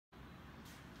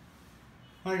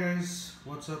Hi guys,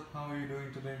 what's up? How are you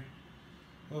doing today?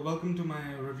 Welcome to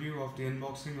my review of the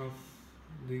unboxing of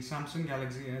the Samsung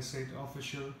Galaxy S8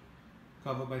 official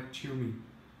cover by Tumi.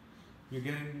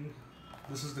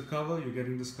 This is the cover, you're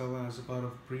getting this cover as a part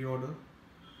of pre-order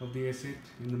of the S8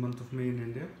 in the month of May in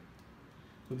India.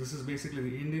 So this is basically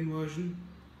the Indian version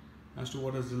as to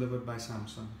what is delivered by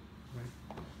Samsung,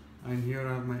 right? And here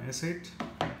I have my S8,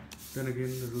 then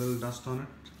again there's a little dust on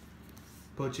it,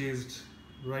 purchased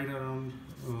right around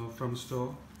from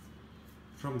store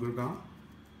from Gurgaon,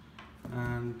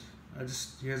 and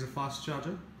here's a fast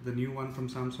charger, the new one from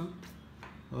Samsung,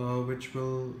 which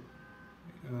will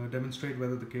demonstrate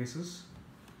whether the cases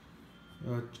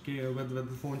whether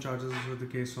the phone charges with the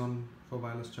case on for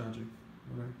wireless charging.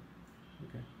 Alright,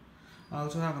 okay. I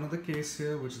also have another case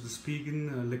here, which is the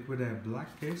Spigen Liquid Air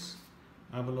Black case.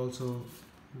 I will also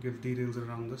give details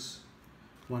around this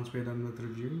once we're done with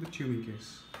reviewing the Tumi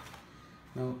case.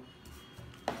 Now,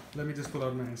 let me just pull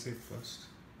out my S8 first.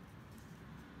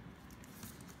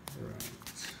 Right,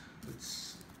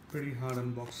 it's pretty hard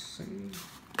unboxing.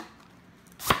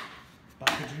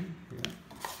 Packaging, yeah,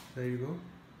 there you go.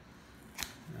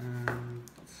 And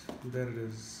there it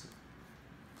is.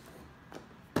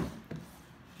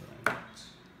 Right,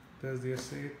 there's the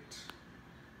S8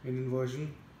 Indian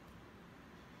version.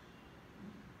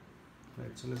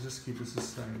 Right, so let's just keep this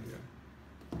aside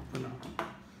here for now.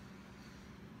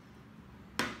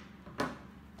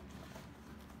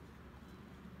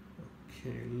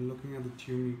 Okay, looking at the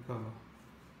Tumi cover,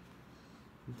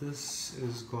 this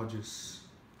is gorgeous.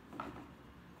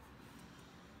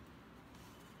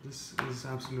 This is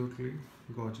absolutely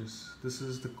gorgeous. This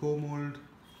is the co-mold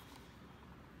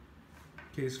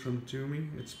case from Tumi.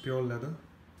 It's pure leather,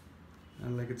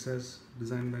 and like it says,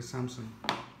 designed by Samsung.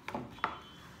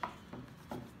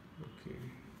 Okay,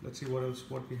 let's see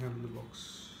what we have in the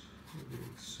box. Okay,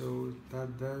 so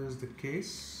there is the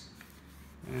case,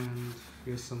 and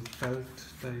here's some felt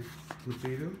type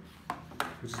material,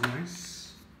 which is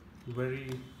nice.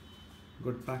 Very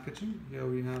good packaging. Here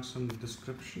we have some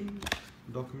description,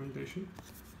 documentation.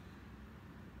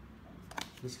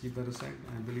 Let's keep that aside.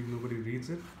 I believe nobody reads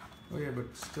it. Oh yeah,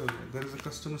 but still, there is a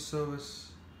customer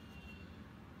service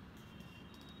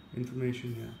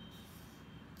information here,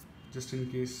 just in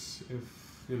case if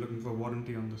you're looking for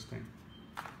warranty on this thing.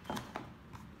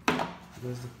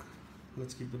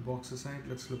 Let's keep the box aside.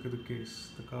 Let's look at the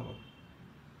case, the cover.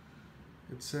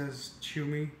 It says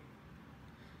Tumi.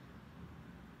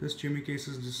 This Tumi case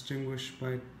is distinguished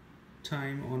by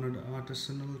time-honored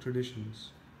artisanal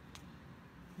traditions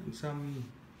and some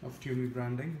of Tumi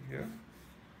branding here.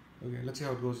 Okay, let's see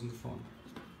how it goes in the phone.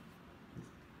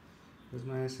 There's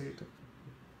my S8.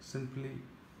 Simply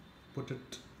put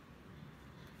it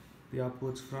the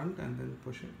upwards front and then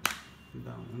push it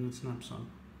down, and it snaps on.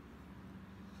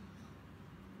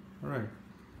 Alright,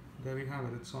 there we have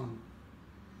it, it's on.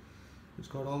 It's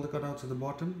got all the cutouts at the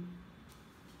bottom.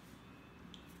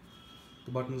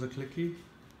 The buttons are clicky.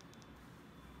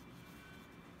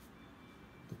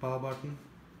 The power button.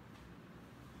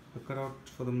 The cutout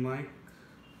for the mic.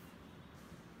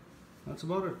 That's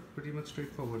about it, pretty much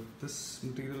straightforward. This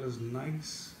material is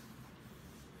nice.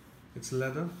 It's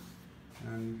leather,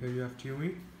 and here you have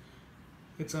Tumi.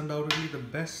 It's undoubtedly the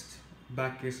best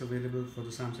back case available for the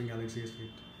Samsung Galaxy S8.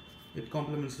 It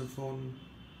complements the phone,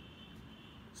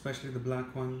 especially the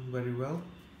black one, very well.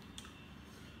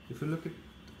 If you look at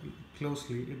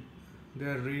closely,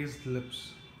 there are raised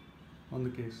lips on the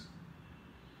case.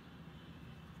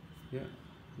 Yeah,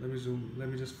 let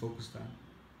me just focus that.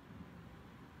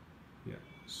 Yeah,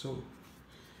 so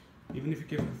even if you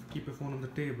keep your phone on the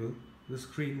table, the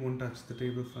screen won't touch the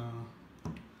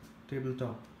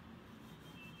tabletop,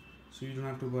 so you don't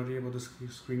have to worry about the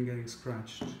screen getting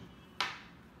scratched.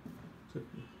 So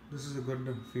this is a good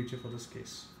feature for this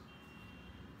case.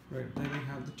 Right, then we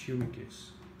have the Tumi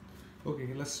case.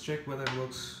 Okay, let's check whether it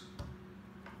works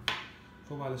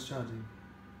for wireless charging.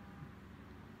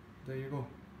 There you go.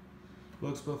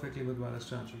 Works perfectly with wireless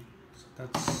charging. So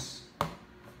that's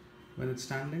when it's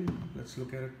standing. Let's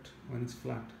look at it when it's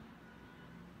flat.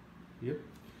 Yep.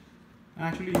 I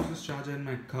actually use this charger in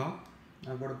my car.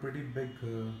 I've got a pretty big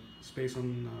space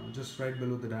on just right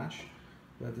below the dash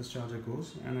where this charger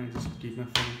goes, and I just keep my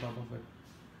phone on top of it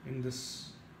in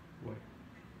this way.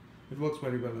 It works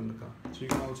very well in the car. So you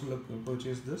can also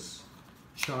purchase this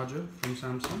charger from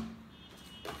Samsung.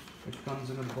 It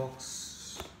comes in a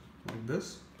box like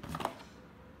this,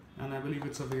 and I believe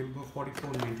it's available for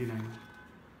 $44.99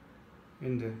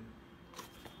 in there.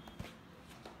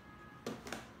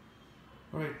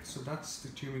 Alright, so that's the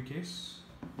Tumi case.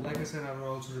 Like I said, I will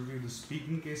also review the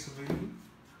Spigen case available.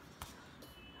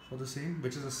 for the same,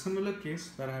 which is a similar case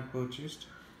that I had purchased,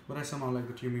 but I somehow like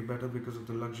the Tumi better because of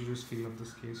the luxurious feel of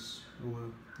this case over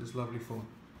this lovely phone.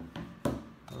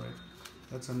 Alright,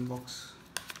 let's unbox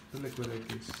the Liquid Air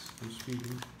Case from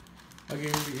Spigen.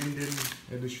 Again, the Indian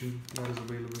edition that is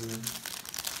available here.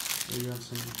 Here you have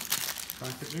some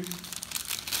packaging.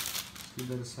 Keep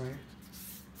that aside.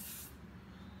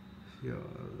 Here,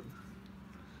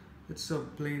 it's a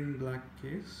plain black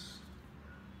case.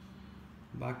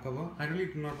 Back cover. I really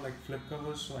do not like flip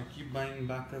covers, so I keep buying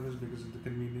back covers because of the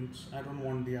convenience. I don't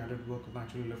want the added work of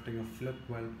actually lifting a flip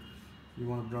while you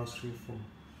want to browse through your phone.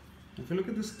 If you look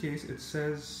at this case, it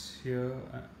says here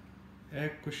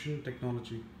air cushion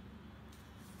technology.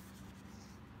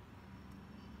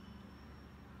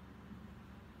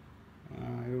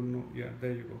 I don't know. Yeah,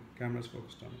 there you go. Camera's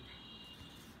focused on it.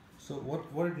 So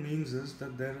what it means is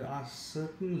that there are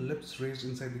certain lips raised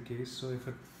inside the case, so if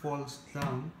it falls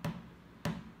down,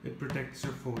 it protects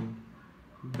your phone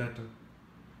better.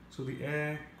 So the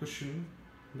air cushion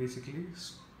basically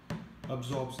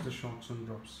absorbs the shocks and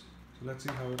drops. So let's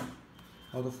see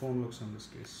how the phone looks on this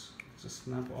case. Just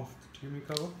snap off the Tumi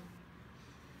cover.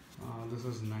 This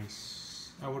is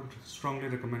nice. I would strongly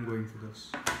recommend going for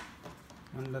this.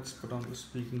 And let's put on the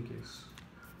Spigen case.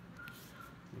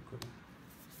 Liquid.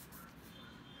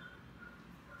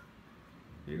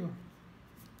 Here you go.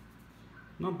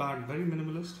 Not bad, very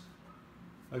minimalist.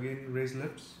 Again, raised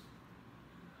lips.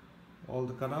 All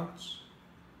the cutouts.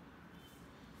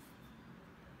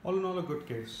 All in all, a good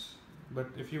case. But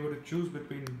if you were to choose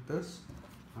between this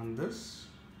and this,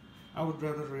 I would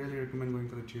rather really recommend going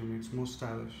for the Tumi. It's more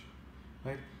stylish,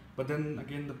 right? But then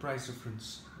again, the price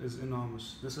difference is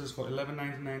enormous. This is for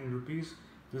 11.99 rupees.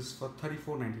 This is for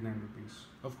 34.99 rupees.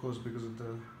 Of course, because of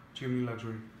the Tumi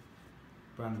luxury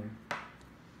branding.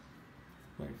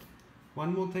 Right.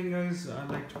 One more thing, guys, I'd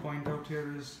like to point out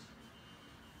here is,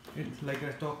 like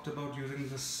I talked about using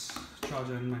this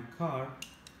charger in my car,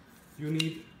 you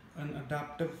need an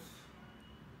adaptive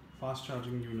fast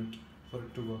charging unit for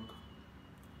it to work.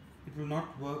 It will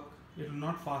not work, it will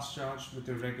not fast charge with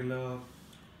your regular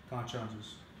car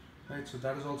chargers, right? So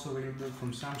that is also available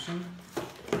from Samsung.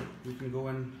 You can go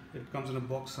and it comes in a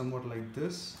box somewhat like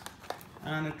this,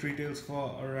 and it retails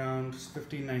for around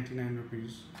 15.99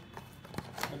 rupees.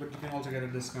 But you can also get a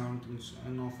discount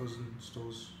and offers in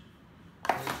stores.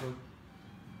 Right, so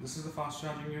this is the fast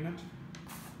charging unit.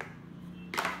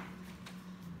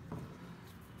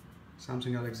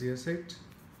 Samsung Galaxy S8.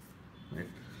 Right.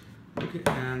 Okay,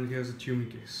 and here's a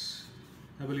Tumi case.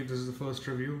 I believe this is the first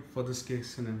review for this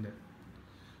case in India.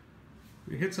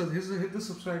 Hit the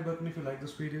subscribe button if you like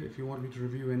this video. If you want me to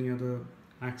review any other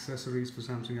accessories for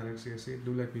Samsung Galaxy S8,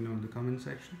 do let me know in the comment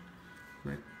section.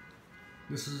 Right.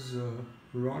 This is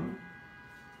Ron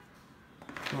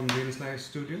from Venus Live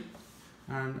Studio,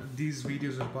 and these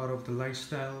videos are part of the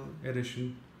lifestyle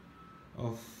edition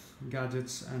of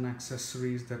gadgets and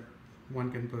accessories that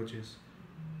one can purchase.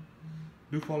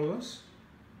 Do follow us.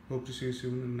 Hope to see you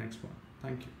soon in the next one.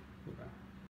 Thank you. Goodbye.